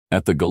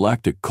At the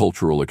Galactic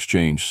Cultural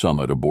Exchange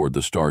Summit aboard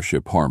the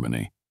starship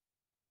Harmony,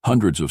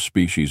 hundreds of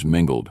species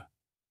mingled,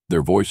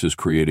 their voices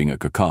creating a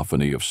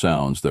cacophony of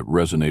sounds that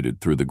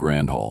resonated through the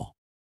grand hall.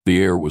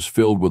 The air was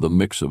filled with a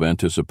mix of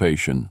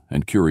anticipation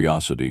and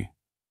curiosity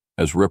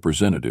as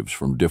representatives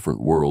from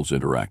different worlds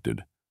interacted,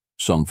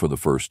 some for the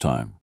first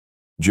time.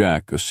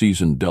 Jack, a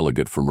seasoned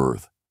delegate from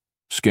Earth,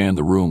 scanned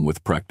the room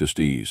with practiced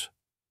ease.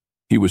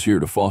 He was here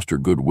to foster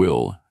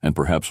goodwill and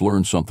perhaps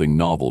learn something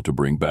novel to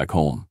bring back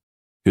home.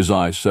 His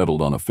eyes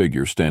settled on a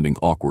figure standing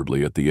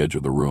awkwardly at the edge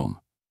of the room.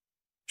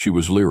 She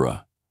was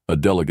Lyra, a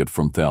delegate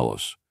from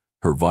Thalos,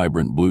 her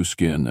vibrant blue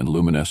skin and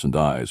luminescent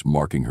eyes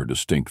marking her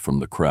distinct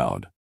from the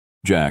crowd.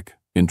 Jack,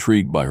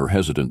 intrigued by her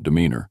hesitant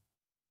demeanor,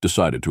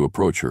 decided to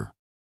approach her.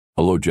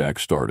 "Hello," Jack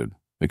started,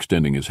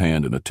 extending his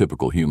hand in a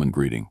typical human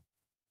greeting.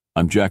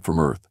 "I'm Jack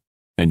from Earth.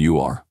 And you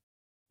are?"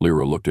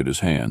 Lyra looked at his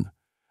hand,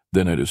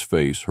 then at his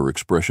face, her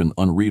expression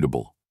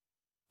unreadable.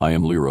 "I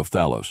am Lyra of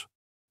Thalos.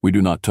 We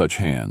do not touch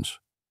hands.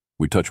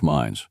 We touch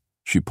minds."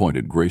 She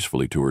pointed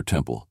gracefully to her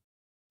temple.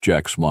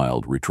 Jack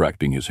smiled,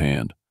 retracting his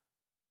hand.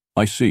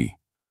 "I see.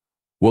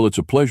 Well, it's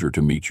a pleasure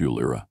to meet you,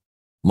 Lyra.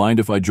 Mind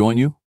if I join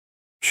you?"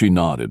 She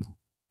nodded,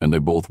 and they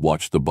both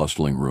watched the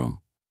bustling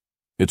room.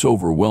 "It's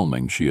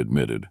overwhelming," she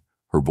admitted,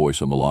 her voice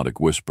a melodic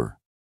whisper.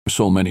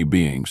 "So many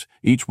beings,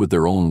 each with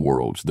their own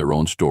worlds, their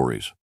own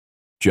stories."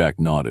 Jack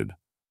nodded.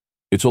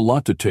 "It's a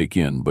lot to take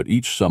in, but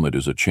each summit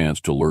is a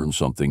chance to learn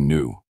something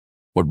new.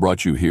 What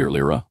brought you here,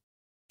 Lyra?"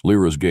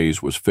 Lyra's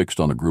gaze was fixed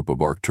on a group of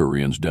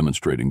Arcturians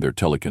demonstrating their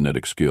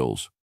telekinetic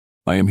skills.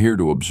 "I am here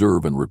to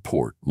observe and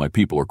report. My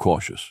people are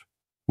cautious.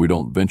 We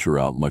don't venture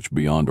out much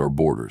beyond our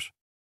borders."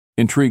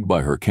 Intrigued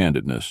by her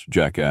candidness,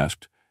 Jack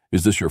asked,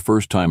 "Is this your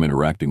first time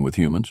interacting with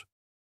humans?"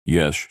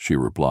 "Yes," she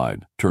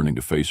replied, turning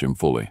to face him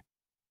fully.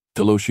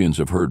 "Talosians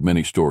have heard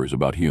many stories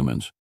about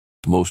humans.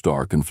 Most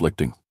are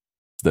conflicting."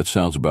 "That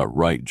sounds about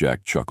right,"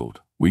 Jack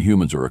chuckled. "We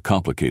humans are a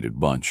complicated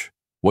bunch.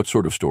 What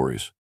sort of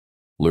stories?"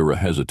 Lyra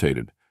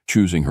hesitated,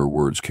 choosing her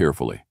words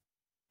carefully.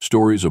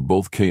 "Stories of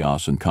both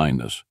chaos and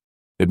kindness.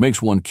 It makes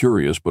one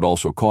curious but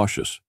also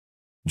cautious."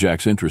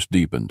 Jack's interest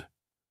deepened.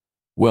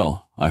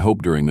 "Well, I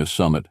hope during this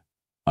summit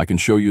I can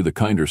show you the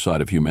kinder side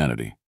of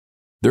humanity."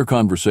 Their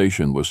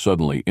conversation was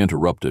suddenly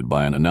interrupted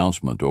by an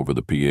announcement over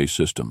the PA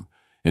system,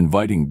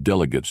 inviting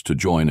delegates to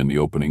join in the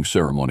opening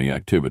ceremony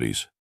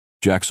activities.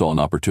 Jack saw an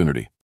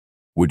opportunity.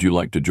 "Would you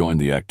like to join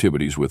the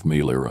activities with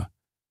me, Lyra?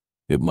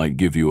 It might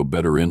give you a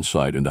better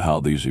insight into how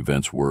these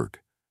events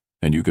work,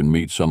 and you can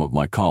meet some of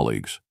my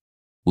colleagues."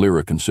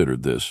 Lyra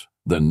considered this,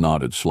 then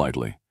nodded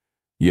slightly.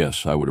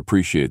 "Yes, I would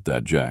appreciate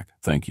that, Jack.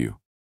 Thank you."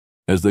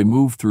 As they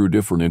moved through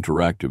different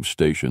interactive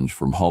stations,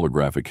 from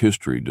holographic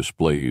history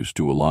displays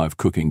to a live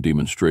cooking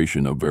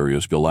demonstration of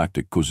various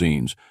galactic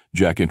cuisines,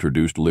 Jack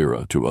introduced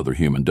Lyra to other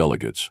human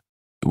delegates.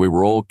 They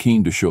were all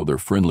keen to show their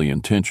friendly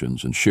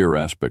intentions and share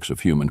aspects of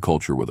human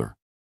culture with her.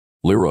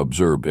 Lyra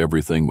observed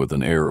everything with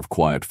an air of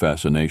quiet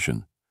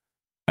fascination,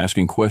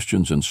 asking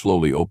questions and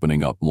slowly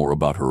opening up more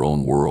about her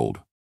own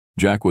world.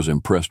 Jack was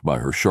impressed by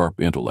her sharp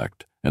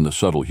intellect and the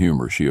subtle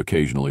humor she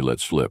occasionally let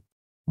slip.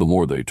 The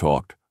more they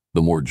talked,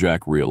 the more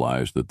Jack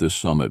realized that this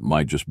summit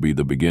might just be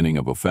the beginning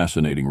of a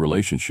fascinating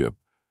relationship,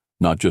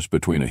 not just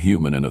between a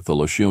human and a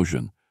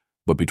Thalasian,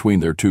 but between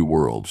their two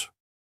worlds.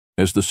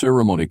 As the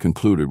ceremony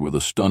concluded with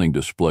a stunning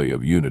display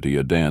of unity,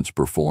 a dance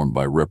performed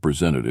by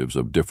representatives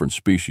of different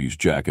species,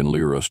 Jack and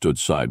Lyra stood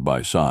side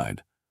by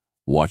side,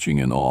 watching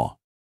in awe.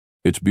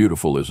 "It's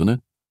beautiful, isn't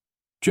it?"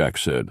 Jack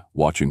said,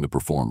 watching the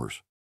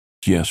performers.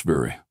 "Yes,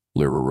 very,"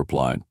 Lyra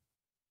replied.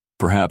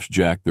 "Perhaps,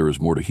 Jack, there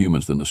is more to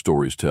humans than the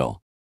stories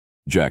tell."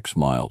 Jack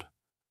smiled.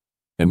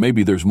 "And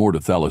maybe there's more to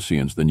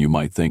Thalasians than you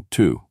might think,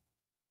 too.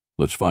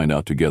 Let's find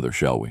out together,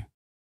 shall we?"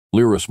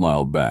 Lyra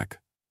smiled back,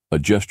 a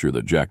gesture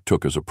that Jack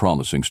took as a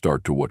promising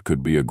start to what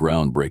could be a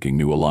groundbreaking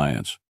new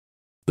alliance.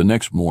 The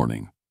next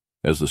morning,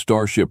 as the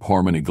starship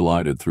Harmony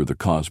glided through the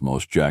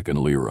cosmos, Jack and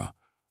Lyra,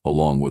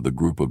 along with a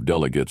group of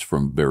delegates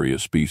from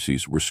various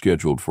species, were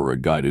scheduled for a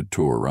guided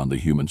tour around the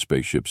human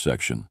spaceship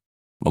section.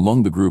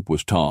 Among the group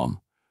was Tom,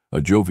 a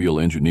jovial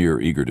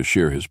engineer eager to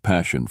share his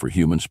passion for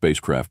human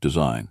spacecraft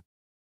design.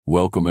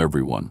 "Welcome,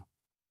 everyone,"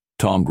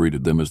 Tom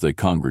greeted them as they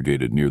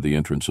congregated near the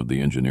entrance of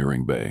the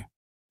engineering bay.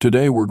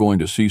 "Today we're going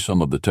to see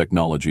some of the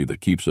technology that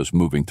keeps us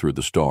moving through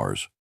the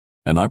stars.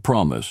 And I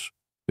promise,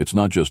 it's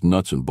not just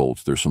nuts and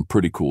bolts, there's some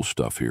pretty cool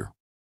stuff here."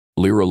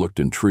 Lyra looked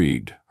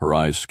intrigued, her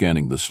eyes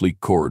scanning the sleek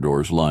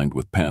corridors lined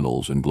with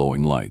panels and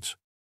glowing lights.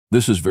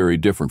 "This is very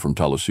different from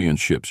Talosian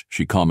ships,"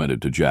 she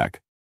commented to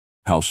Jack.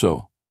 "How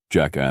so?"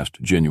 Jack asked,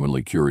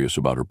 genuinely curious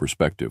about her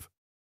perspective.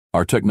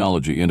 "Our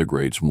technology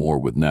integrates more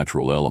with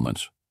natural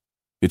elements.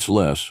 It's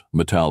less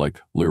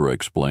metallic," Lyra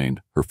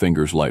explained, her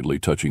fingers lightly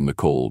touching the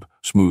cold,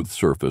 smooth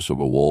surface of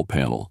a wall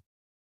panel.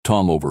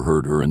 Tom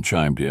overheard her and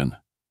chimed in.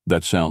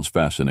 "That sounds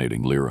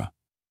fascinating, Lyra.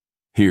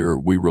 Here,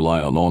 we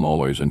rely on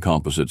alloys and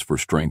composites for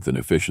strength and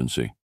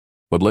efficiency.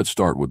 But let's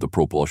start with the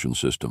propulsion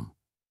system.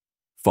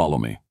 Follow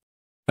me."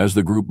 As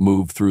the group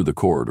moved through the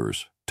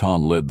corridors,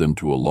 Tom led them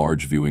to a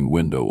large viewing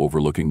window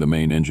overlooking the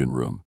main engine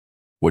room.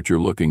 What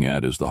you're looking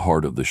at is the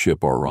heart of the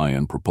ship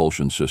Orion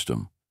propulsion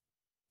system.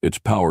 It's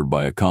powered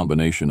by a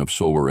combination of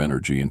solar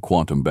energy and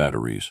quantum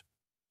batteries,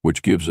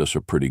 which gives us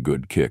a pretty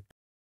good kick.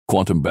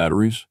 Quantum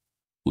batteries?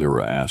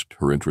 Lyra asked,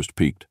 her interest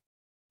piqued.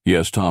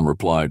 Yes, Tom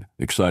replied,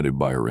 excited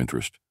by her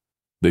interest.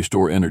 They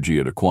store energy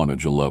at a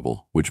quantogen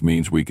level, which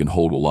means we can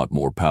hold a lot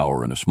more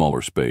power in a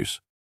smaller space.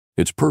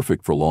 It's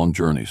perfect for long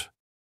journeys.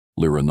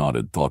 Lyra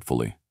nodded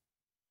thoughtfully.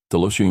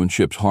 Thalassian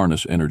ships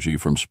harness energy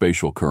from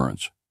spatial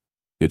currents.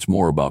 It's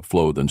more about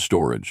flow than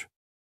storage.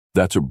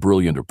 That's a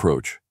brilliant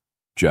approach,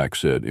 Jack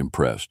said,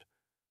 impressed.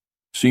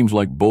 Seems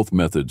like both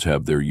methods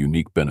have their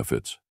unique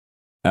benefits.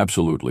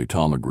 Absolutely,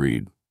 Tom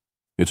agreed.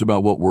 It's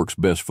about what works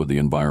best for the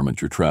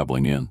environment you're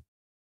traveling in.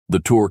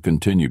 The tour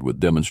continued with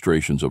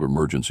demonstrations of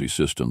emergency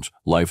systems,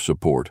 life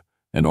support,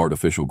 and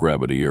artificial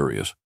gravity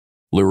areas.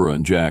 Lyra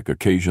and Jack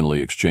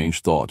occasionally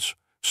exchanged thoughts,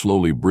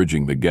 slowly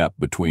bridging the gap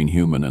between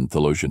human and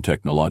Thalassian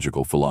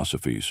technological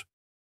philosophies.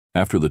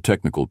 After the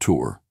technical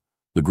tour,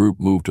 the group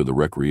moved to the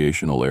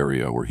recreational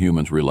area where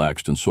humans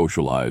relaxed and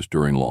socialized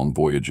during long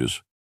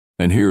voyages.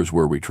 And here's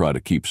where we try to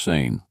keep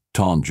sane,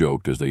 Tom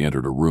joked as they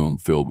entered a room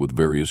filled with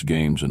various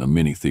games and a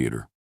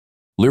mini-theater.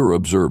 Lyra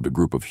observed a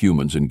group of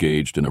humans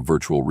engaged in a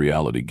virtual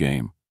reality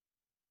game.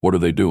 What are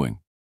they doing?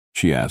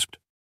 She asked.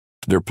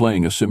 They're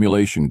playing a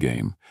simulation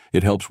game.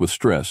 It helps with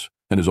stress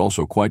and is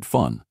also quite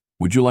fun.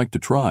 Would you like to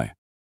try?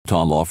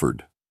 Tom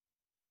offered.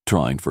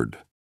 Tryingford.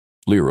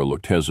 Lyra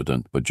looked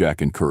hesitant, but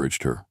Jack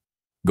encouraged her.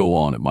 Go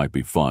on, it might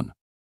be fun.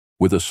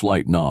 With a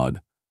slight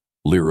nod,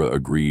 Lyra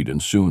agreed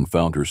and soon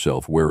found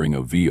herself wearing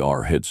a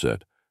VR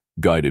headset,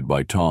 guided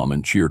by Tom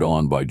and cheered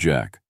on by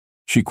Jack.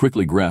 She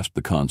quickly grasped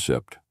the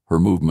concept, her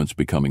movements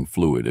becoming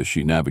fluid as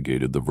she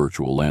navigated the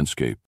virtual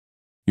landscape.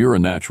 You're a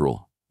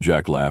natural,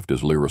 Jack laughed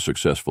as Lyra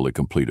successfully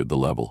completed the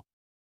level.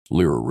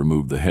 Lyra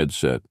removed the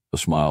headset, a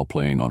smile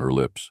playing on her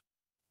lips.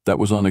 That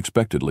was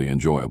unexpectedly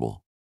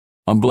enjoyable.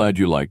 I'm glad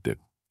you liked it,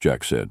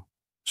 Jack said.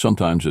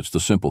 Sometimes it's the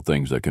simple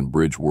things that can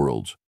bridge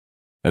worlds.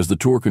 As the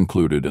tour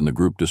concluded and the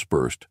group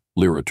dispersed,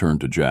 Lyra turned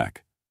to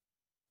Jack.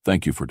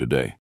 Thank you for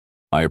today.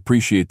 I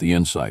appreciate the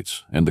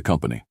insights and the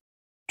company.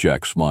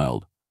 Jack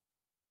smiled.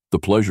 The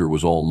pleasure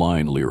was all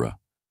mine, Lyra.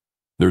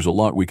 There's a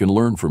lot we can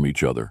learn from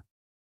each other.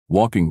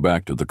 Walking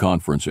back to the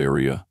conference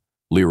area,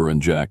 Lyra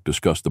and Jack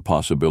discussed the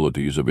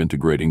possibilities of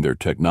integrating their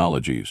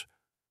technologies,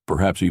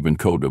 perhaps even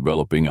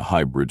co-developing a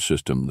hybrid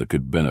system that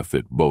could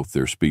benefit both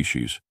their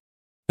species.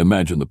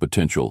 Imagine the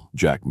potential,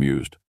 Jack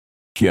mused.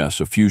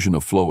 Yes, a fusion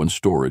of flow and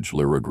storage,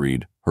 Lyra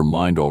agreed, her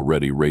mind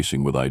already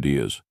racing with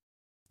ideas.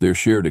 Their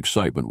shared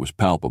excitement was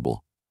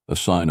palpable, a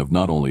sign of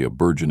not only a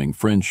burgeoning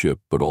friendship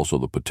but also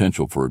the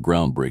potential for a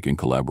groundbreaking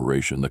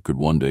collaboration that could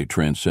one day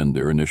transcend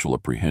their initial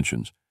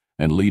apprehensions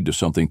and lead to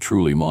something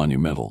truly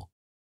monumental.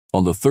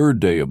 On the third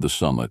day of the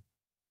summit,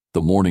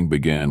 the morning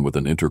began with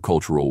an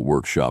intercultural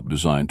workshop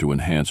designed to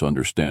enhance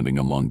understanding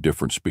among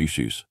different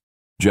species.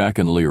 Jack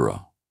and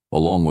Lyra,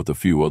 along with a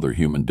few other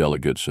human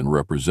delegates and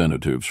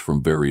representatives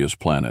from various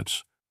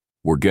planets,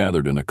 were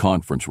gathered in a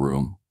conference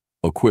room,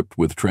 equipped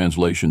with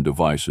translation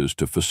devices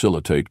to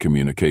facilitate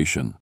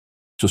communication.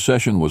 The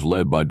session was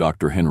led by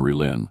Dr. Henry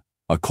Lin,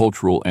 a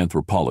cultural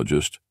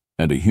anthropologist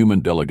and a human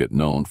delegate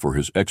known for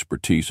his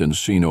expertise in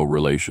Sino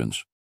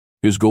relations.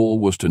 His goal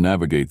was to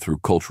navigate through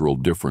cultural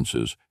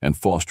differences and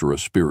foster a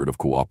spirit of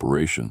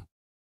cooperation.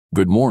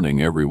 Good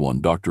morning,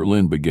 everyone, Dr.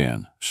 Lin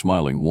began,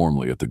 smiling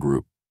warmly at the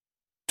group.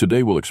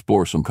 Today we'll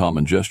explore some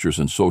common gestures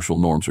and social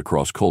norms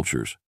across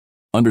cultures.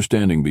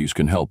 Understanding these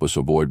can help us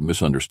avoid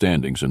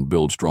misunderstandings and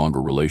build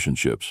stronger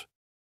relationships.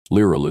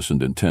 Lyra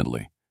listened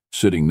intently,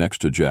 sitting next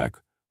to Jack,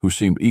 who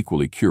seemed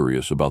equally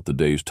curious about the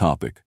day's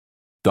topic.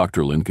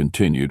 Dr. Lin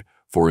continued,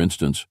 for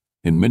instance,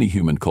 in many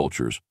human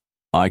cultures,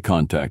 eye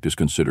contact is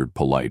considered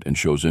polite and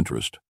shows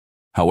interest.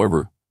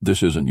 However,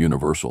 this isn't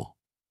universal.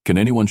 Can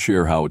anyone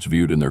share how it's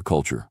viewed in their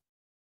culture?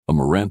 A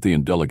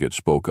Maranthian delegate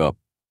spoke up.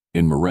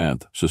 In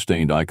Maranth,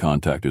 sustained eye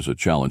contact is a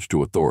challenge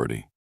to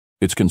authority.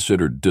 It's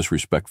considered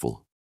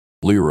disrespectful.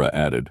 Lyra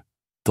added,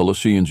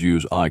 Thalassians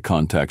use eye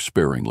contact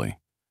sparingly.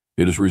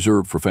 It is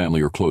reserved for family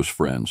or close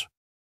friends.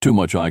 Too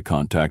much eye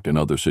contact in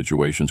other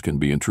situations can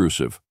be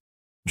intrusive.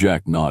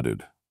 Jack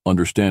nodded,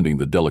 understanding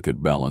the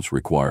delicate balance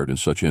required in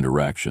such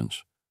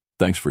interactions.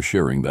 Thanks for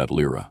sharing that,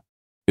 Lyra.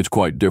 It's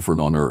quite different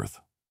on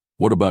Earth.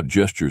 What about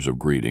gestures of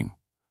greeting?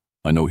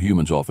 I know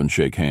humans often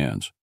shake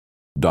hands.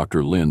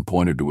 Dr. Lin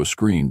pointed to a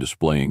screen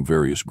displaying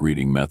various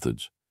greeting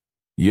methods.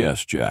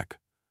 Yes, Jack.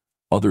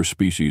 Other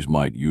species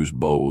might use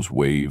bows,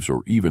 waves,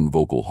 or even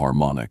vocal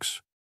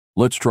harmonics.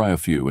 Let's try a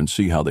few and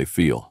see how they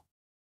feel.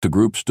 The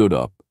group stood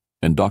up,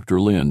 and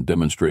Dr. Lin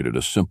demonstrated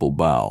a simple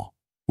bow,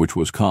 which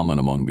was common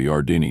among the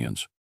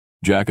Ardenians.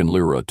 Jack and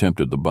Lyra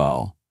attempted the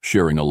bow,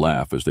 sharing a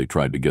laugh as they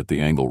tried to get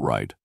the angle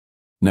right.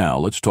 Now,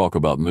 let's talk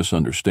about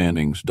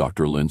misunderstandings,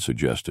 Dr. Lin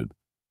suggested.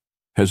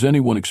 Has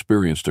anyone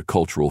experienced a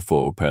cultural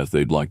faux pas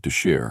they'd like to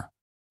share?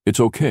 It's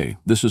okay,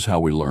 this is how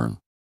we learn.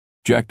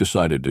 Jack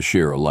decided to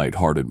share a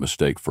light-hearted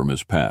mistake from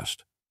his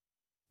past.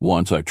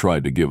 Once I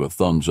tried to give a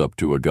thumbs up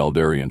to a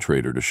Galdarian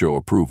trader to show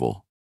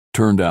approval.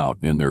 Turned out,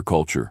 in their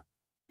culture,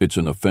 It's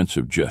an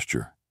offensive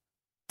gesture.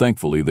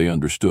 Thankfully, they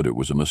understood it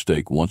was a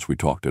mistake once we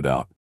talked it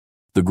out.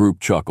 The group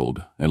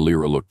chuckled, and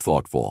Lyra looked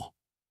thoughtful.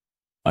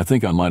 I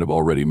think I might have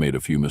already made a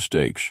few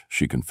mistakes,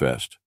 she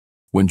confessed.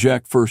 When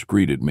Jack first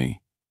greeted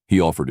me, he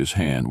offered his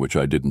hand, which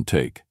I didn't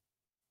take.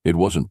 It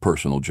wasn't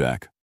personal,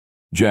 Jack.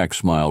 Jack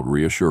smiled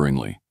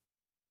reassuringly.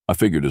 I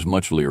figured as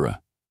much,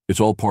 Lyra. It's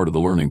all part of the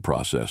learning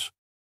process.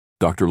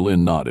 Dr.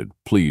 Lin nodded,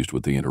 pleased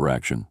with the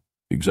interaction.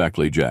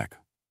 Exactly, Jack.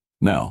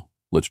 Now,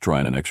 let's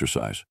try an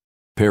exercise.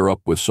 Pair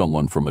up with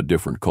someone from a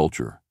different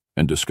culture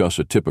and discuss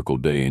a typical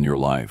day in your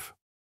life.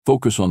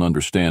 Focus on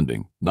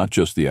understanding, not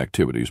just the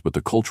activities, but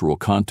the cultural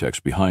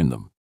context behind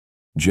them.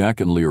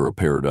 Jack and Lyra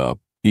paired up,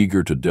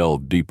 eager to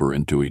delve deeper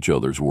into each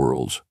other's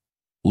worlds.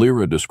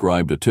 Lyra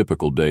described a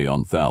typical day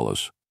on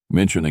Thalos,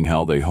 mentioning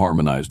how they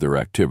harmonized their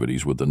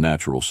activities with the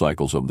natural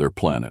cycles of their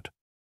planet.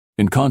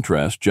 In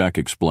contrast, Jack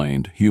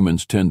explained,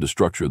 humans tend to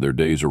structure their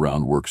days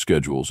around work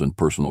schedules and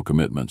personal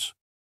commitments.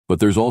 But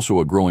there's also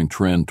a growing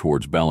trend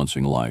towards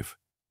balancing life,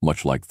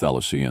 much like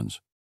Thalassians.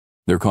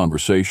 Their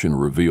conversation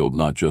revealed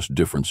not just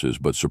differences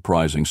but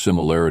surprising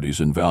similarities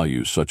in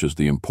values such as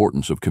the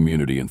importance of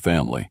community and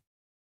family.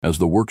 As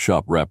the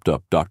workshop wrapped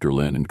up, Dr.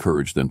 Lin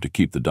encouraged them to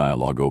keep the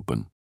dialogue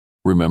open.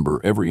 Remember,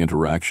 every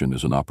interaction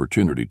is an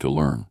opportunity to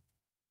learn.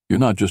 You're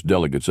not just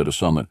delegates at a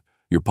summit,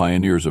 you're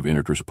pioneers of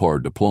interstellar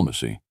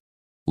diplomacy.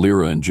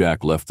 Lyra and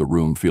Jack left the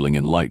room feeling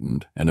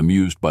enlightened and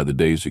amused by the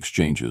day's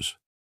exchanges.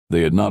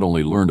 They had not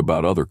only learned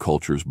about other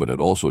cultures but had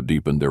also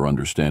deepened their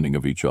understanding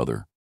of each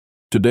other.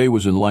 Today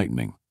was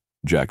enlightening,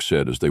 Jack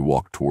said as they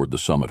walked toward the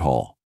summit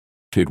hall.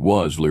 It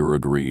was, Lyra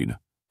agreed,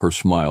 her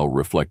smile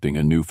reflecting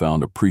a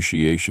newfound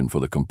appreciation for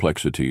the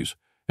complexities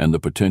and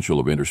the potential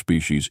of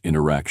interspecies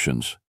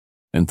interactions.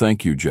 And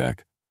thank you,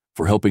 Jack,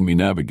 for helping me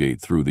navigate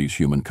through these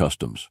human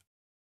customs.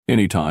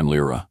 Anytime,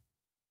 Lyra.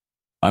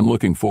 I'm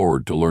looking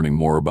forward to learning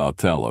more about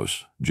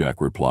Thalos, Jack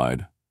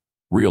replied,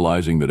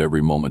 realizing that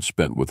every moment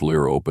spent with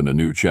Lyra opened a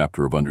new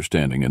chapter of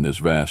understanding in this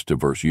vast,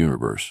 diverse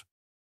universe.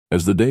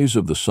 As the days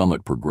of the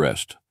summit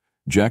progressed,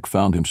 Jack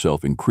found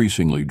himself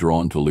increasingly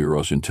drawn to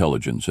Lyra's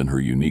intelligence and her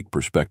unique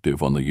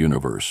perspective on the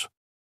universe.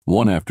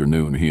 One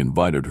afternoon, he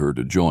invited her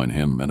to join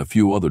him and a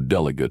few other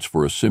delegates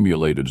for a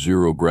simulated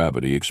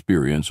zero-gravity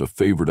experience, a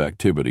favorite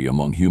activity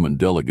among human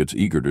delegates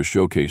eager to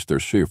showcase their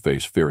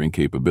spacefaring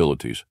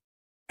capabilities.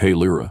 Hey,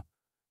 Lyra,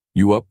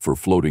 you up for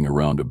floating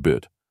around a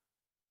bit?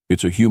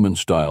 It's a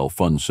human-style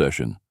fun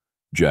session,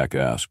 Jack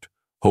asked,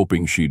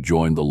 hoping she'd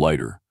join the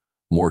lighter,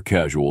 more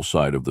casual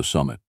side of the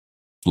summit.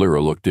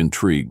 Lyra looked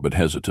intrigued but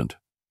hesitant.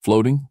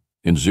 Floating?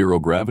 In zero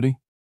gravity?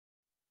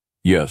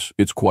 Yes,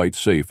 it's quite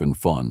safe and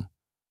fun.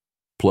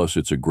 Plus,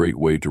 it's a great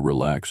way to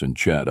relax and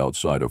chat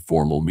outside of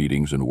formal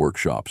meetings and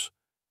workshops.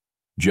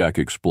 Jack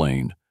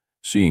explained,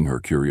 seeing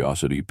her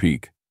curiosity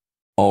peak.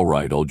 All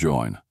right, I'll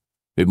join.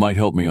 It might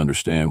help me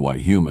understand why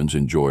humans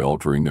enjoy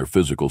altering their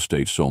physical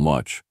state so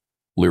much,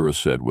 Lyra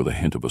said with a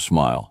hint of a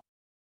smile.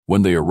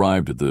 When they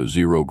arrived at the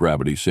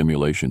zero-gravity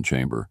simulation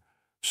chamber,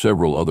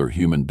 several other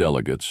human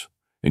delegates,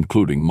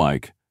 including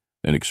Mike,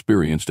 an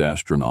experienced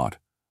astronaut,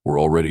 were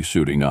already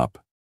suiting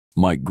up.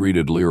 Mike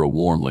greeted Lyra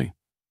warmly,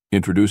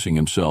 introducing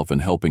himself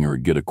and helping her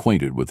get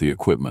acquainted with the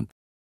equipment.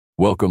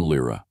 Welcome,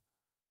 Lyra.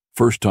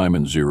 First time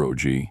in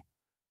zero-G?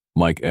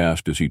 Mike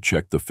asked as he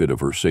checked the fit of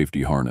her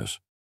safety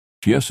harness.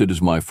 Yes, it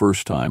is my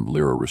first time,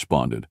 Lyra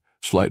responded,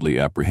 slightly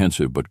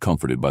apprehensive but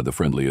comforted by the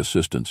friendly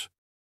assistance.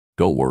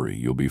 Don't worry,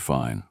 you'll be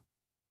fine.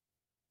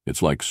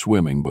 It's like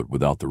swimming but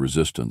without the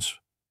resistance.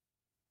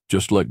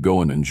 Just let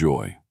go and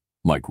enjoy,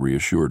 Mike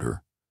reassured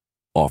her,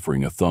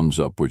 offering a thumbs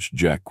up which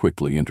Jack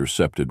quickly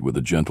intercepted with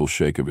a gentle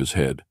shake of his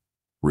head,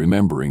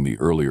 remembering the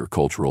earlier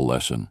cultural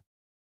lesson.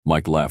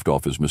 Mike laughed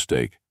off his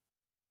mistake.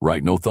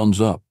 Right, no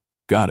thumbs up.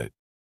 Got it.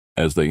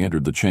 As they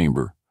entered the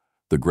chamber,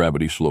 the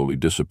gravity slowly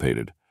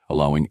dissipated,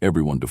 allowing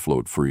everyone to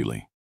float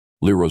freely.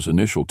 Lyra's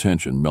initial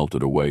tension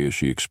melted away as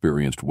she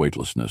experienced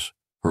weightlessness,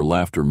 her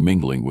laughter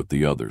mingling with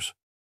the others.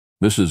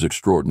 This is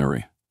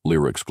extraordinary,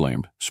 Lyra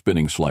exclaimed,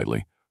 spinning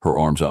slightly, her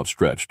arms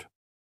outstretched.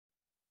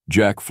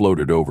 Jack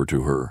floated over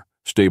to her,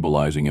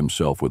 stabilizing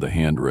himself with a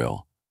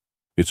handrail.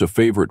 It's a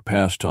favorite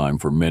pastime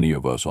for many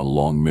of us on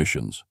long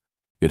missions.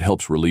 It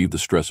helps relieve the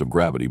stress of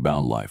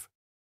gravity-bound life.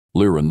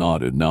 Lyra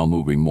nodded, now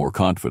moving more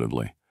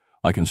confidently.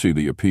 I can see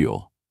the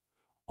appeal.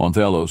 On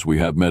Thalos, we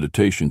have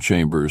meditation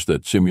chambers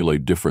that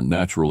simulate different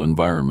natural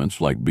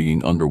environments like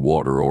being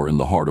underwater or in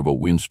the heart of a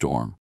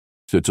windstorm.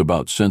 It's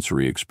about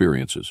sensory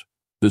experiences.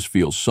 This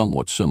feels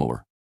somewhat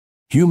similar.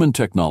 Human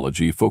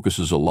technology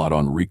focuses a lot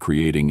on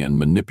recreating and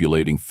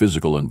manipulating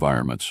physical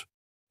environments.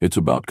 It's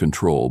about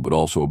control, but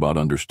also about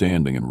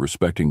understanding and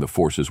respecting the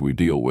forces we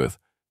deal with,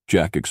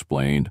 Jack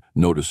explained,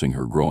 noticing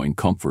her growing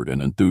comfort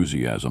and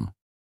enthusiasm.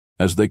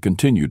 As they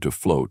continued to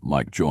float,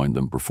 Mike joined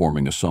them,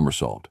 performing a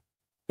somersault.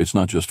 It's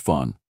not just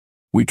fun.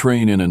 We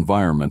train in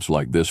environments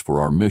like this for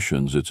our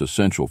missions. It's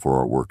essential for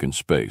our work in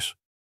space.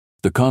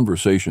 The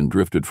conversation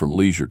drifted from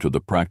leisure to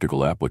the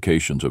practical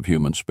applications of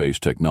human space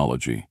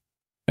technology,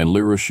 and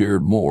Lyra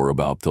shared more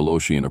about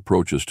Thalosian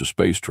approaches to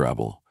space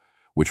travel,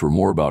 which were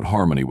more about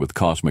harmony with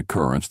cosmic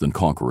currents than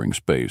conquering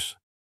space.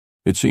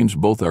 It seems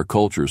both our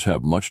cultures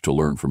have much to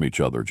learn from each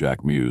other,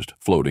 Jack mused,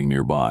 floating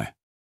nearby.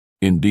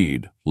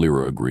 Indeed,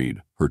 Lyra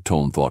agreed, her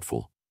tone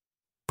thoughtful.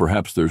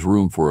 Perhaps there's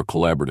room for a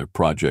collaborative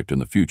project in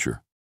the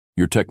future.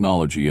 Your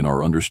technology and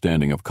our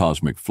understanding of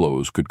cosmic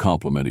flows could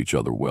complement each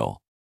other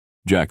well.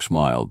 Jack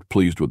smiled,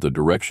 pleased with the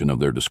direction of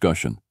their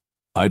discussion.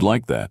 I'd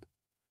like that.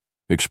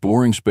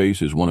 Exploring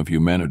space is one of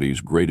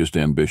humanity's greatest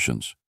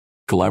ambitions.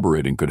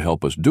 Collaborating could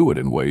help us do it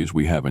in ways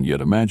we haven't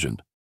yet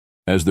imagined.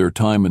 As their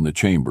time in the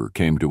chamber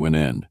came to an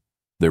end,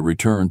 they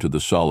returned to the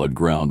solid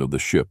ground of the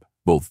ship,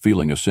 both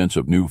feeling a sense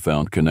of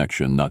newfound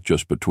connection not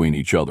just between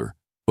each other,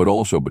 but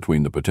also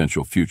between the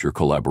potential future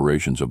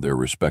collaborations of their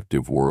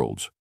respective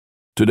worlds.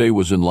 Today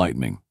was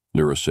enlightening,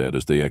 Lyra said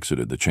as they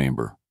exited the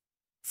chamber.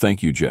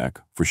 Thank you,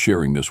 Jack, for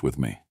sharing this with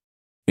me.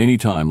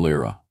 Anytime,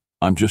 Lyra.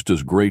 I'm just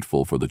as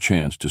grateful for the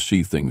chance to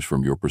see things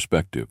from your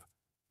perspective,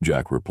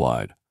 Jack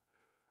replied,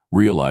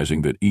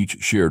 realizing that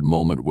each shared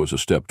moment was a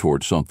step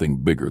toward something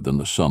bigger than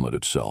the summit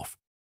itself.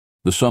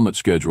 The summit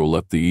schedule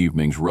left the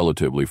evenings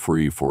relatively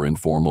free for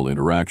informal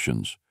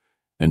interactions,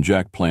 and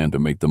Jack planned to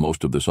make the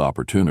most of this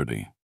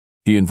opportunity.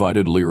 He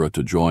invited Lyra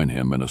to join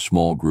him and a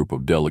small group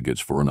of delegates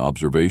for an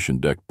observation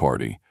deck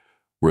party,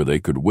 where they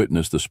could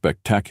witness the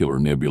spectacular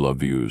nebula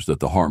views that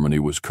the Harmony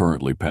was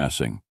currently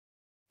passing.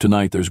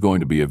 Tonight there's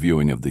going to be a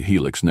viewing of the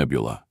Helix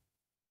Nebula.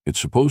 It's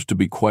supposed to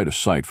be quite a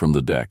sight from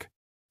the deck.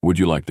 Would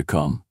you like to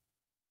come?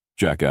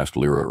 Jack asked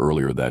Lyra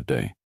earlier that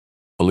day.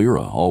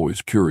 Lyra,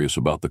 always curious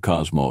about the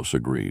cosmos,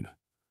 agreed.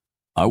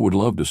 I would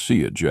love to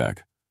see it,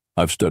 Jack.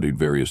 I've studied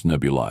various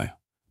nebulae,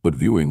 but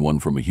viewing one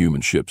from a human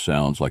ship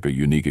sounds like a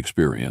unique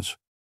experience.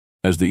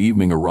 As the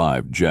evening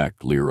arrived, Jack,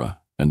 Lyra,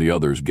 and the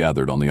others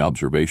gathered on the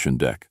observation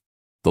deck.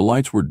 The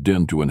lights were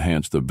dimmed to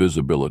enhance the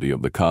visibility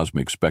of the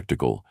cosmic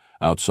spectacle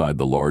outside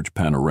the large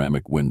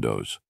panoramic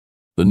windows.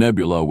 The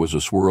nebula was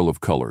a swirl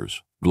of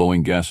colors,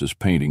 glowing gases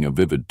painting a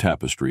vivid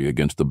tapestry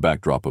against the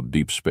backdrop of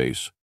deep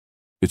space.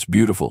 It's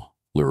beautiful,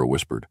 Lyra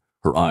whispered,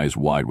 her eyes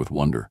wide with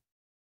wonder.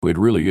 It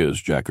really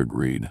is, Jack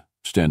agreed,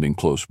 standing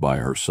close by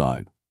her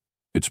side.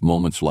 It's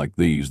moments like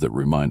these that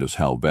remind us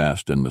how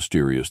vast and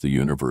mysterious the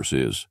universe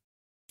is.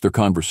 Their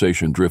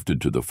conversation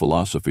drifted to the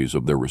philosophies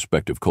of their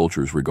respective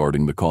cultures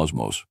regarding the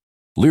cosmos.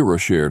 Lyra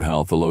shared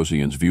how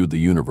Thelosians viewed the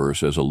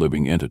universe as a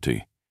living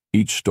entity,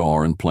 each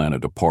star and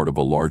planet a part of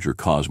a larger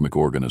cosmic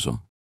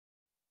organism.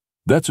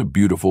 That's a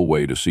beautiful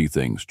way to see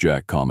things,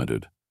 Jack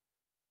commented.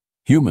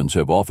 Humans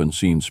have often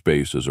seen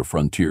space as a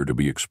frontier to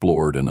be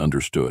explored and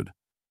understood,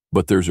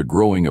 but there's a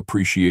growing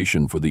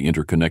appreciation for the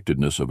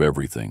interconnectedness of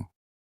everything.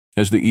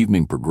 As the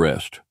evening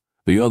progressed,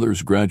 the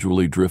others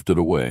gradually drifted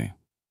away,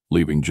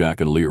 leaving Jack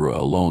and Lyra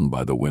alone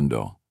by the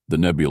window, the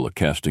nebula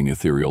casting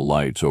ethereal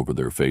lights over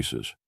their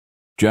faces.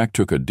 Jack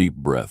took a deep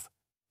breath,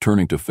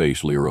 turning to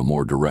face Lyra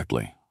more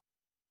directly.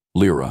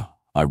 Lyra,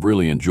 I've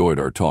really enjoyed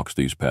our talks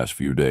these past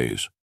few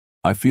days.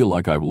 I feel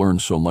like I've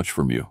learned so much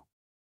from you.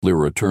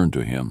 Lyra turned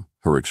to him,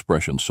 her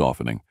expression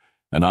softening.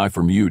 And I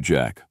from you,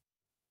 Jack.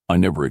 I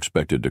never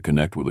expected to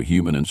connect with a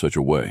human in such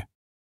a way.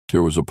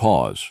 There was a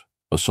pause,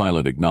 a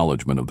silent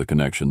acknowledgement of the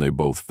connection they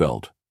both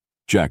felt.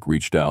 Jack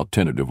reached out,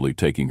 tentatively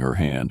taking her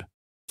hand.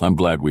 I'm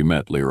glad we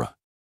met, Lyra.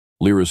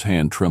 Lyra's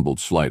hand trembled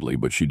slightly,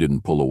 but she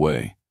didn't pull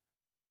away.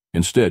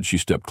 Instead, she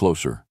stepped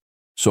closer.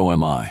 So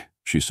am I,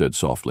 she said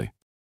softly.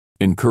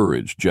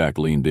 Encouraged, Jack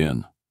leaned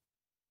in,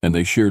 and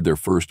they shared their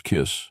first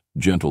kiss,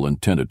 gentle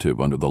and tentative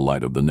under the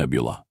light of the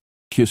nebula.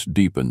 Kiss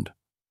deepened,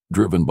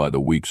 driven by the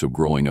weeks of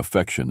growing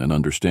affection and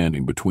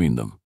understanding between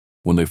them.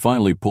 When they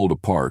finally pulled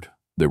apart,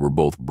 they were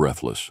both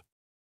breathless.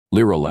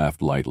 Lyra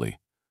laughed lightly,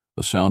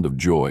 a sound of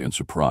joy and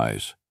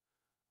surprise.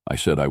 I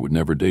said I would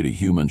never date a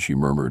human, she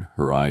murmured,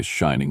 her eyes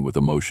shining with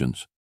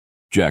emotions.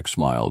 Jack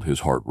smiled,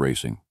 his heart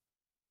racing.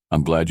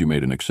 I'm glad you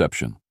made an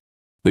exception.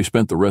 They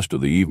spent the rest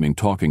of the evening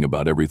talking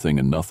about everything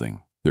and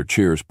nothing, their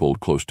chairs pulled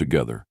close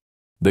together.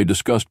 They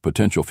discussed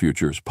potential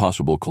futures,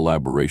 possible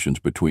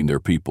collaborations between their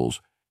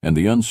peoples, and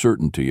the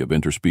uncertainty of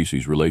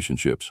interspecies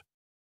relationships.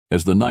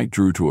 As the night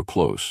drew to a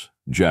close,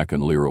 Jack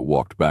and Lyra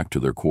walked back to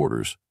their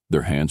quarters,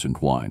 their hands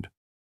entwined.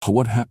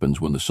 What happens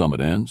when the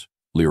summit ends?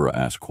 Lyra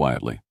asked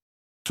quietly.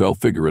 So I'll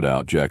figure it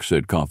out, Jack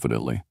said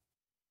confidently.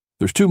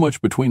 There's too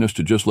much between us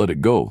to just let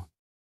it go.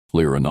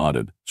 Lyra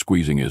nodded,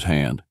 squeezing his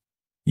hand.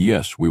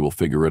 Yes, we will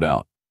figure it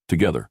out,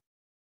 together.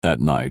 That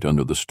night,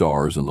 under the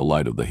stars and the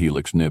light of the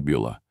Helix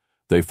Nebula,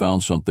 they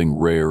found something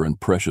rare and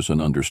precious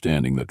in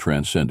understanding that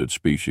transcended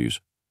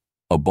species.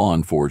 A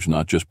bond forged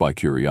not just by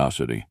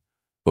curiosity,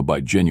 but by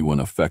genuine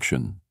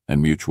affection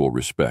and mutual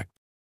respect.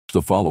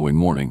 The following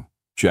morning,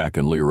 Jack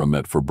and Lyra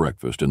met for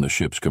breakfast in the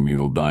ship's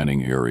communal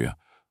dining area,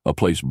 a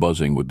place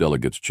buzzing with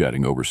delegates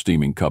chatting over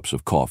steaming cups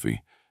of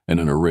coffee and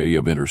an array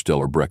of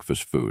interstellar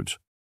breakfast foods.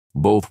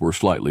 Both were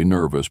slightly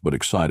nervous but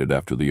excited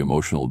after the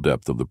emotional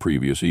depth of the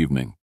previous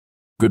evening.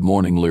 Good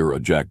morning, Lyra,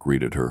 Jack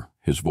greeted her,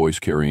 his voice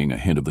carrying a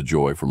hint of the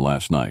joy from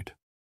last night.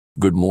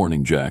 Good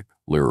morning, Jack,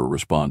 Lyra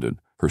responded,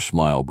 her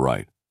smile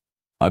bright.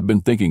 I've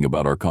been thinking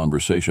about our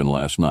conversation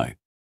last night.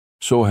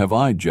 "So have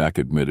I," Jack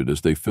admitted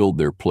as they filled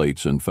their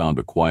plates and found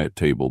a quiet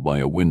table by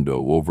a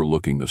window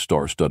overlooking the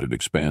star-studded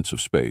expanse of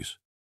space.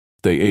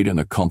 They ate in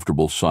a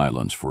comfortable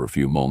silence for a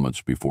few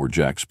moments before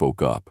Jack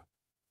spoke up.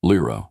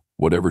 "Lyra,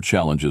 whatever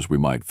challenges we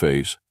might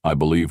face, I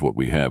believe what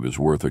we have is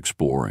worth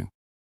exploring."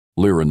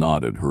 Lyra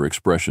nodded, her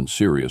expression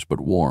serious but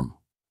warm.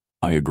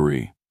 "I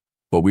agree.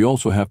 But we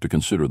also have to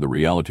consider the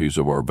realities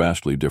of our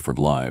vastly different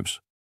lives.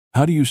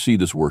 How do you see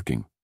this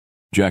working?"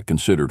 Jack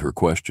considered her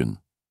question,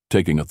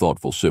 taking a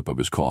thoughtful sip of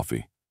his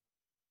coffee.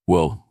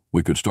 "Well,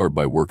 we could start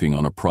by working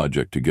on a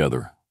project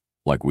together,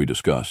 like we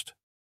discussed.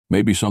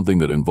 Maybe something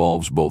that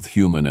involves both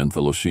human and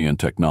Thalassian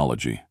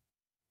technology.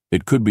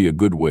 It could be a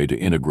good way to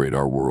integrate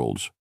our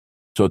worlds."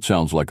 "So it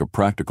sounds like a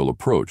practical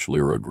approach,"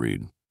 Lyra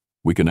agreed.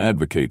 "We can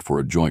advocate for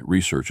a joint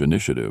research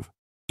initiative.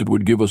 It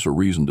would give us a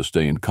reason to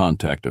stay in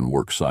contact and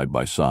work side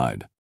by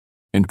side."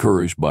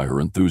 Encouraged by her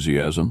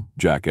enthusiasm,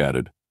 Jack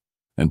added,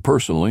 "And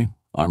personally,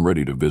 I'm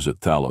ready to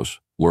visit Thalos,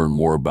 learn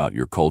more about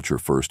your culture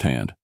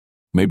firsthand.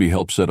 Maybe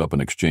help set up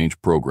an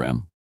exchange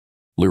program."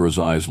 Lyra's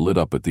eyes lit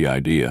up at the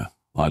idea.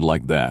 "I'd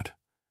like that,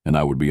 and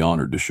I would be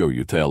honored to show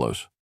you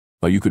Talos.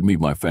 You could meet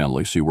my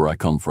family, see where I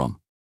come from."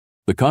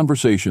 The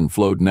conversation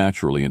flowed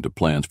naturally into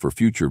plans for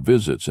future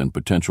visits and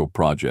potential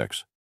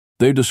projects.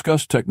 They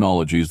discussed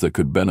technologies that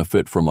could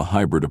benefit from a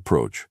hybrid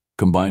approach,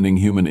 combining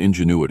human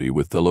ingenuity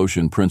with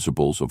Thalassian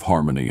principles of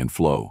harmony and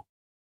flow.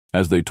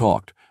 As they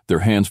talked, their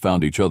hands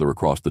found each other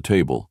across the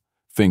table,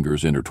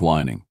 fingers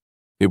intertwining.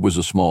 It was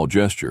a small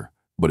gesture,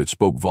 but it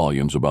spoke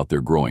volumes about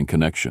their growing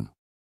connection.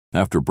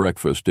 After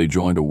breakfast, they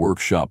joined a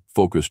workshop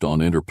focused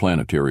on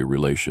interplanetary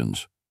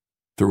relations.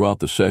 Throughout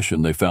the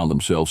session, they found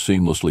themselves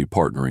seamlessly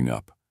partnering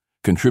up,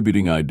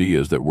 contributing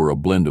ideas that were a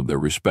blend of their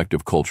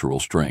respective cultural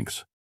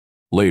strengths.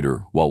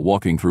 Later, while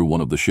walking through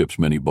one of the ship's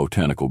many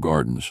botanical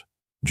gardens,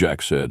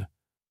 Jack said,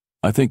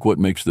 "I think what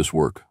makes this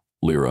work,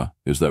 Lyra,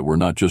 is that we're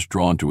not just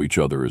drawn to each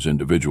other as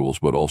individuals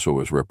but also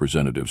as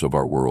representatives of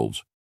our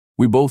worlds.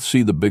 We both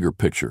see the bigger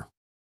picture."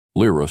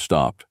 Lyra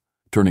stopped,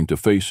 turning to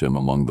face him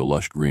among the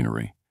lush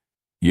greenery.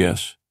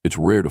 "Yes, it's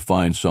rare to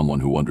find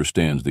someone who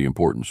understands the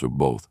importance of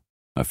both.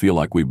 I feel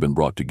like we've been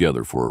brought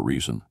together for a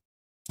reason."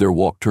 Their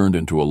walk turned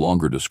into a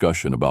longer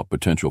discussion about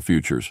potential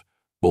futures,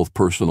 both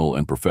personal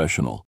and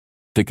professional.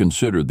 They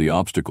considered the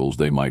obstacles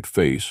they might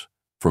face,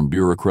 from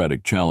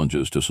bureaucratic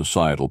challenges to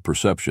societal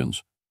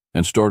perceptions,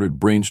 and started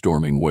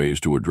brainstorming ways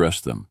to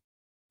address them.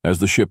 As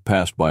the ship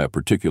passed by a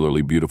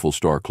particularly beautiful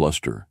star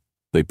cluster,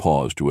 they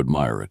paused to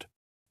admire it.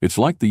 "It's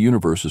like the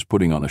universe is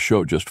putting on a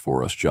show just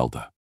for us,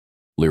 Jelta."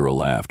 Lyra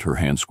laughed, her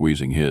hand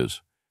squeezing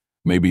his.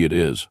 "Maybe it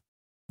is."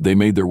 They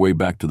made their way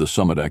back to the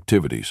summit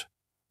activities,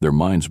 their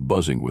minds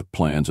buzzing with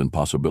plans and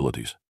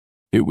possibilities.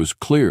 It was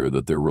clear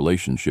that their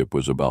relationship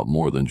was about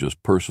more than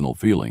just personal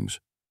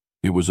feelings.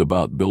 It was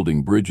about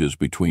building bridges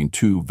between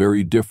two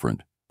very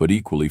different but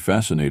equally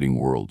fascinating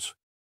worlds.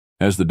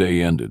 As the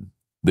day ended,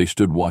 they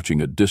stood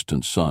watching a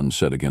distant sun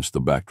set against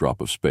the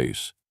backdrop of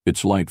space,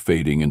 its light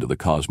fading into the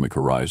cosmic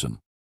horizon.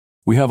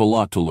 "We have a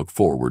lot to look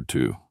forward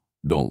to,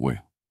 don't we?"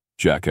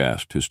 Jack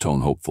asked, his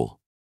tone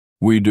hopeful.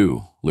 "We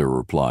do," Lyra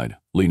replied,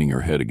 leaning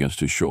her head against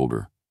his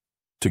shoulder.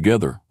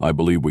 "Together, I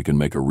believe we can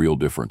make a real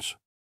difference."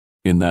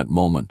 In that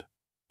moment,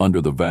 under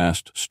the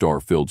vast,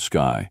 star-filled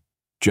sky,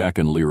 Jack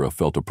and Lyra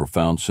felt a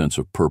profound sense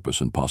of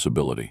purpose and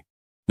possibility.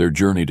 Their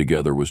journey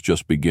together was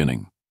just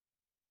beginning,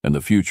 and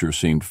the future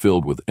seemed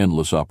filled with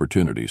endless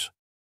opportunities.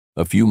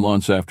 A few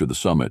months after the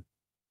summit,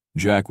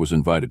 Jack was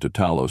invited to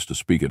Talos to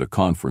speak at a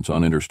conference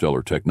on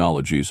interstellar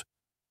technologies,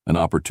 an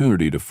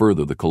opportunity to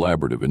further the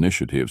collaborative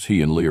initiatives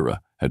he and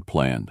Lyra had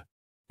planned.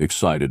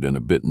 Excited and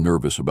a bit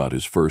nervous about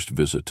his first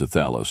visit to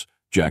Thalos,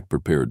 Jack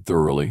prepared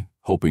thoroughly,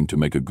 hoping to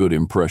make a good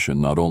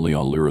impression not only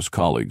on Lyra's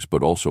colleagues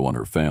but also on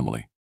her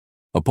family.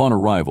 Upon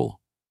arrival,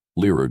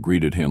 Lyra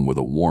greeted him with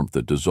a warmth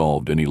that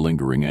dissolved any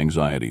lingering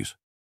anxieties.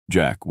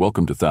 "Jack,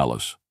 welcome to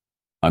Thalos.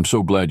 I'm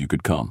so glad you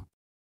could come."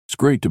 "It's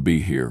great to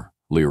be here,"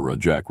 Lyra,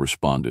 Jack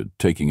responded,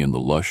 taking in the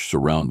lush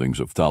surroundings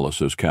of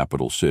Thalos's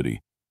capital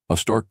city, a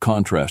stark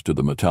contrast to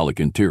the metallic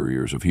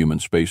interiors of human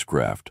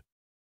spacecraft.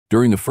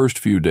 During the first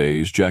few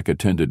days, Jack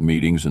attended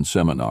meetings and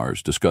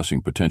seminars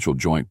discussing potential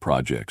joint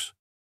projects.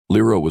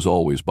 Lyra was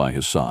always by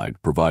his side,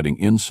 providing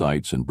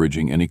insights and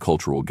bridging any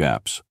cultural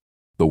gaps.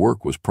 The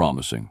work was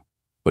promising,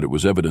 but it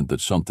was evident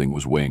that something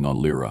was weighing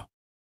on Lyra.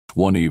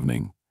 One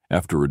evening,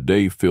 after a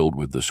day filled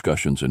with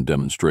discussions and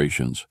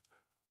demonstrations,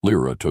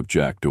 Lyra took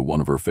Jack to one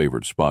of her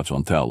favorite spots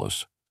on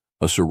Thalos,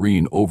 a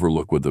serene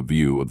overlook with a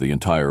view of the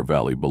entire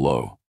valley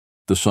below.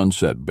 The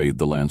sunset bathed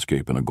the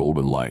landscape in a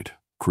golden light,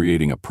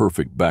 creating a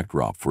perfect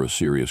backdrop for a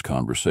serious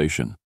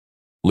conversation.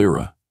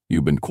 "Lyra,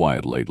 you've been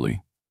quiet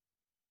lately.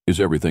 Is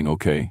everything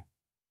okay?"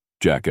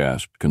 Jack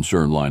asked,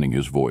 concern lining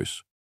his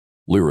voice.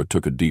 Lyra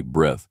took a deep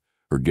breath,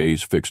 her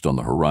gaze fixed on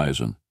the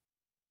horizon.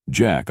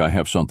 "Jack, I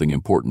have something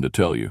important to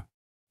tell you.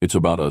 It's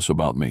about us,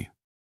 about me."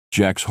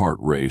 Jack's heart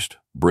raced,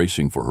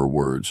 bracing for her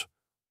words.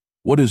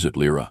 "What is it,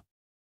 Lyra?"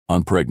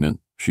 "I'm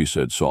pregnant," she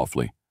said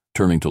softly,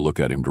 turning to look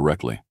at him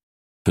directly.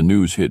 The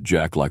news hit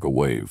Jack like a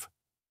wave.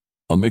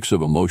 A mix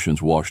of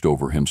emotions washed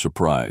over him: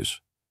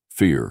 surprise,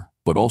 fear,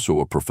 but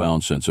also a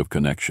profound sense of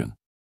connection.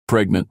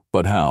 Pregnant,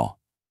 but how?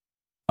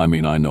 I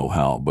mean, I know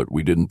how, but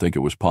we didn't think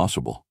it was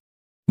possible.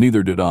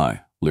 Neither did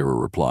I, Lyra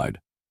replied.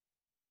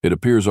 It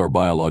appears our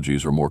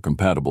biologies are more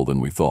compatible than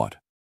we thought.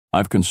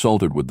 I've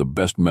consulted with the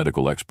best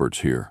medical experts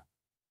here.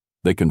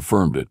 They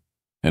confirmed it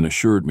and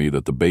assured me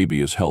that the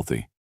baby is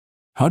healthy.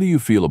 How do you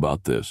feel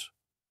about this?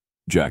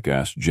 Jack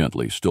asked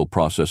gently, still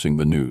processing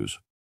the news.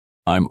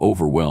 I'm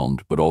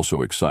overwhelmed, but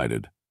also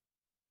excited.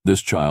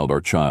 This child,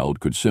 our child,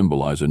 could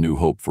symbolize a new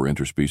hope for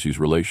interspecies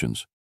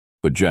relations.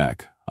 But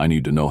Jack, I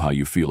need to know how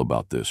you feel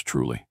about this,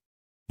 truly.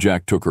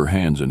 Jack took her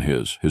hands in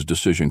his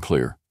decision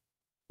clear.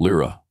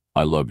 Lyra,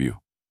 I love you.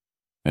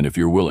 And if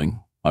you're willing,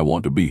 I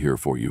want to be here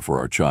for you, for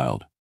our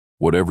child.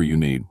 Whatever you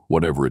need,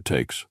 whatever it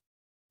takes.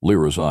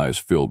 Lyra's eyes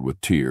filled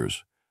with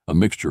tears, a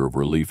mixture of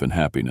relief and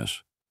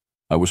happiness.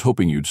 I was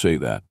hoping you'd say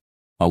that.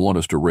 I want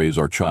us to raise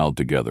our child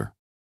together.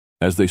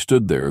 As they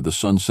stood there, the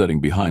sun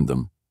setting behind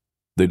them,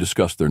 they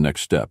discussed their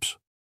next steps.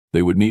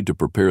 They would need to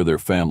prepare their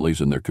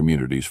families and their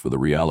communities for the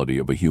reality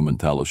of a human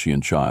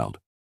Thalassian child.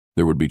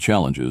 There would be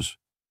challenges,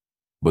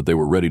 but they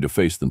were ready to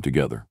face them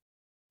together.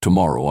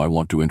 Tomorrow I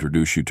want to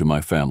introduce you to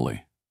my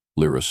family,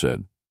 Lyra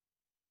said.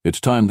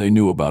 It's time they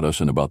knew about us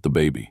and about the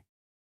baby.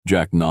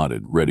 Jack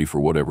nodded, ready for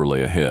whatever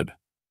lay ahead.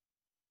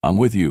 I'm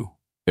with you,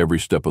 every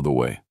step of the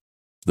way.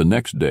 The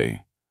next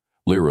day,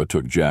 Lyra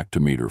took Jack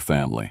to meet her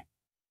family.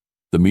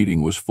 The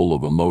meeting was full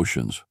of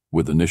emotions,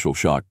 with initial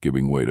shock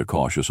giving way to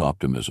cautious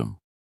optimism.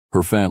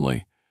 Her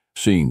family,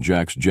 seeing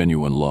Jack's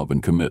genuine love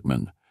and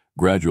commitment,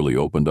 gradually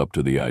opened up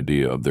to the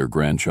idea of their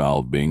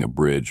grandchild being a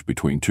bridge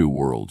between two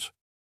worlds.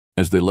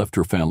 As they left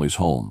her family's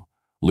home,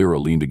 Lyra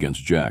leaned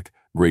against Jack,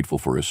 grateful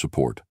for his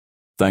support.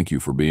 Thank you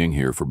for being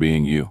here, for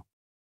being you.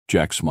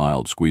 Jack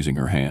smiled, squeezing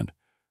her hand.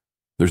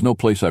 There's no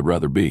place I'd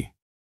rather be.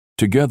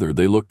 Together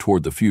they looked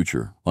toward the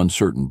future,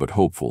 uncertain but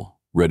hopeful,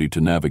 ready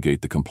to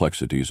navigate the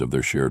complexities of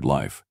their shared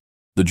life.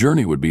 The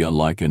journey would be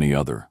unlike any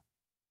other,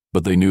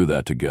 but they knew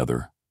that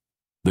together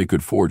they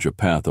could forge a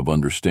path of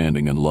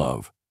understanding and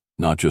love,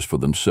 not just for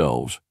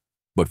themselves,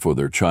 but for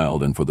their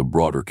child and for the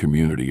broader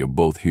community of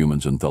both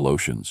humans and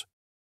Thalassians.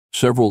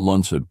 Several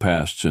months had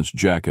passed since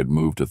Jack had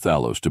moved to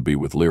Thalos to be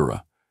with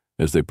Lyra,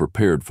 as they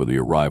prepared for the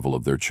arrival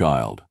of their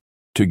child.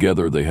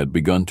 Together they had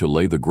begun to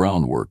lay the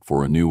groundwork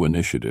for a new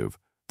initiative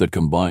that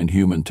combined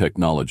human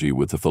technology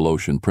with the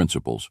Thalassian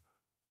principles,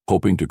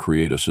 hoping to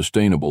create a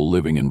sustainable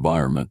living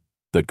environment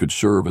that could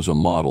serve as a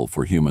model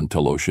for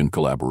human-Thalassian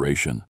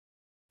collaboration.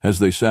 As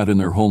they sat in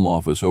their home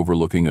office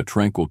overlooking a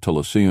tranquil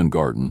Thalassian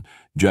garden,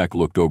 Jack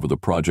looked over the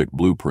project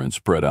blueprint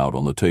spread out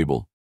on the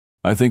table.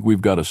 I think we've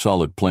got a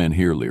solid plan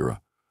here,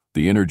 Lyra.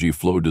 The energy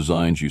flow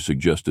designs you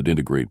suggested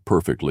integrate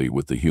perfectly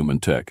with the human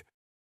tech.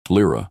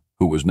 Lyra,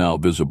 who was now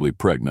visibly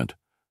pregnant,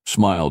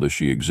 smiled as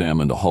she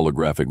examined a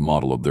holographic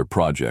model of their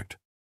project.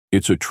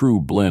 It's a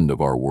true blend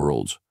of our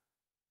worlds.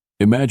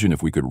 Imagine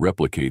if we could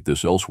replicate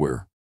this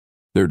elsewhere.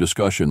 Their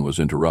discussion was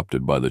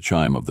interrupted by the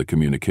chime of the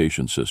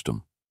communication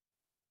system.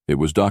 It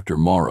was Dr.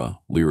 Mara,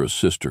 Lyra's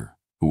sister,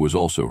 who was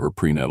also her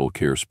prenatal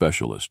care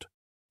specialist.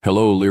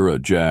 Hello, Lyra,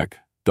 Jack.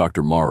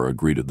 Dr. Mara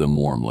greeted them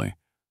warmly.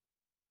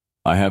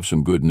 I have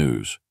some good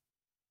news.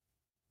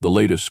 The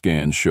latest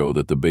scans show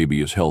that the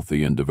baby is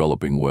healthy and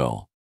developing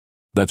well.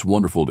 That's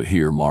wonderful to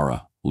hear,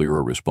 Mara,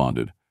 Lyra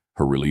responded,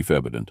 her relief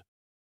evident.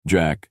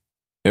 Jack,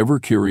 ever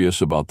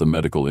curious about the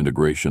medical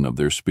integration of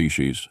their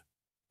species?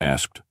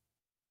 Asked.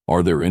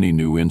 Are there any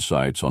new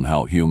insights on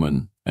how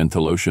human and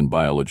Thalassian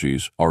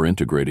biologies are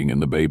integrating in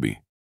the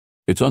baby?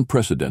 It's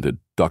unprecedented,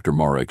 Dr.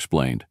 Mara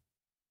explained.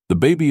 The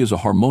baby is a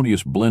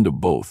harmonious blend of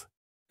both.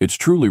 It's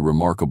truly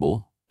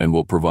remarkable and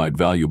will provide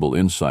valuable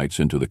insights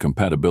into the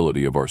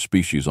compatibility of our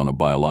species on a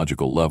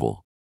biological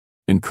level.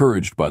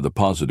 Encouraged by the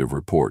positive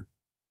report,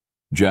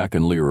 Jack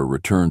and Lyra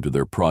returned to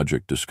their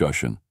project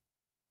discussion,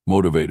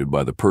 motivated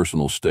by the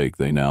personal stake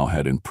they now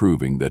had in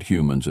proving that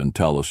humans and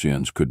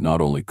Thalassians could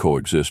not only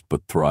coexist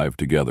but thrive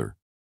together.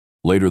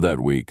 Later that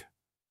week,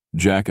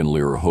 Jack and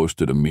Lyra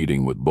hosted a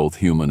meeting with both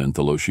human and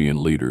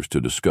Thalassian leaders to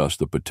discuss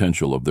the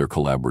potential of their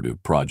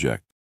collaborative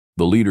project.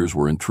 The leaders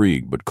were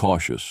intrigued but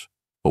cautious,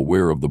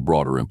 aware of the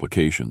broader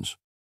implications.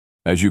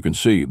 As you can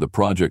see, the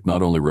project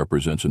not only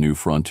represents a new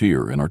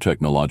frontier in our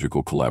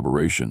technological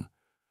collaboration,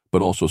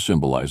 but also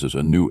symbolizes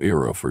a new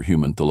era for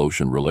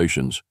human-Thalassian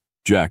relations,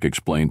 Jack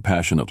explained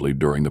passionately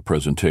during the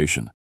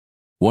presentation.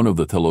 One of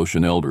the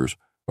Thalassian elders,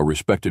 a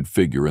respected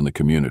figure in the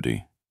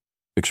community,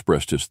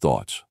 expressed his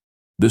thoughts.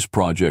 This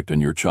project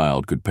and your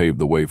child could pave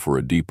the way for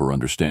a deeper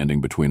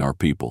understanding between our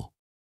people.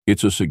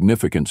 It's a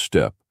significant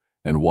step,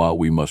 and while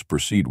we must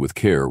proceed with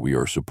care, we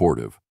are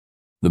supportive.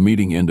 The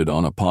meeting ended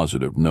on a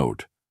positive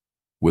note,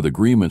 with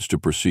agreements to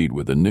proceed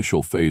with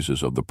initial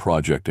phases of the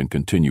project and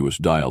continuous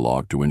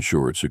dialogue to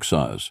ensure its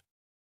success.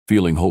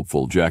 Feeling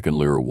hopeful, Jack and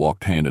Lyra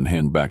walked hand in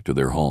hand back to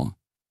their home.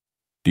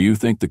 Do you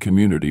think the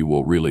community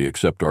will really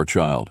accept our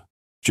child?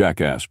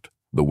 Jack asked,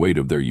 the weight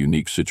of their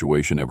unique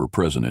situation ever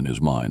present in his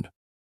mind.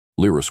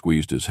 Lyra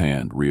squeezed his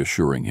hand,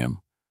 reassuring him.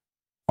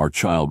 Our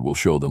child will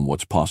show them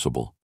what's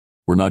possible.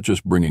 We're not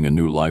just bringing a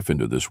new life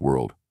into this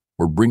world,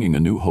 we're bringing a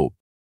new hope.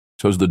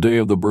 So as the day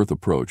of the birth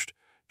approached,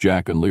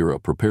 Jack and Lyra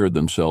prepared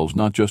themselves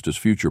not just as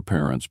future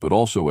parents but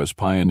also as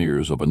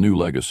pioneers of a new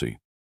legacy.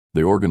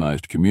 They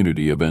organized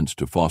community events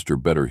to foster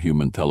better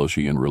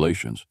human-Telesian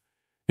relations,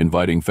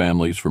 inviting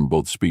families from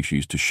both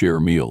species to share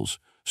meals,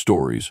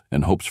 stories,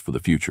 and hopes for the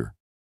future.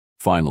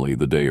 Finally,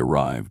 the day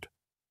arrived.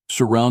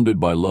 Surrounded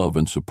by love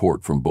and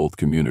support from both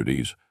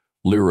communities,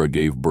 Lyra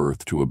gave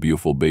birth to a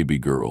beautiful baby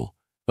girl,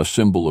 a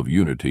symbol of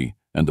unity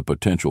and the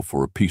potential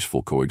for a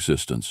peaceful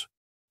coexistence.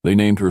 They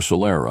named her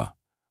Solara,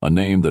 a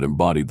name that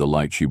embodied the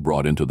light she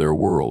brought into their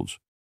worlds.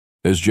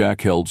 As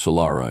Jack held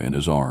Solara in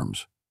his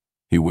arms,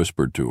 he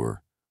whispered to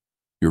her,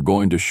 "You're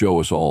going to show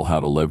us all how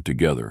to live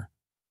together,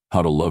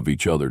 how to love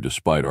each other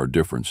despite our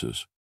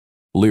differences."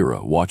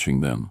 Lyra,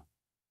 watching them,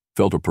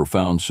 felt a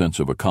profound sense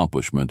of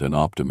accomplishment and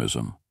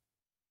optimism.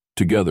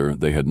 Together,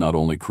 they had not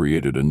only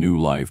created a new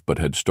life but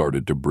had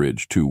started to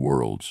bridge two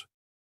worlds.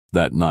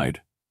 That night,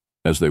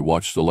 as they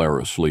watched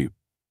Solara sleep,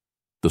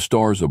 the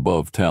stars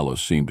above Talos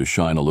seemed to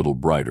shine a little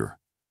brighter,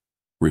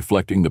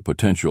 reflecting the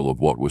potential of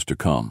what was to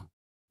come.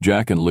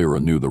 Jack and Lyra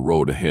knew the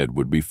road ahead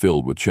would be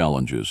filled with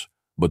challenges,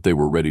 but they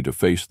were ready to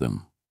face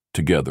them,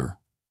 together,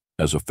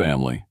 as a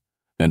family,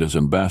 and as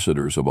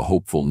ambassadors of a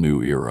hopeful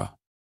new era.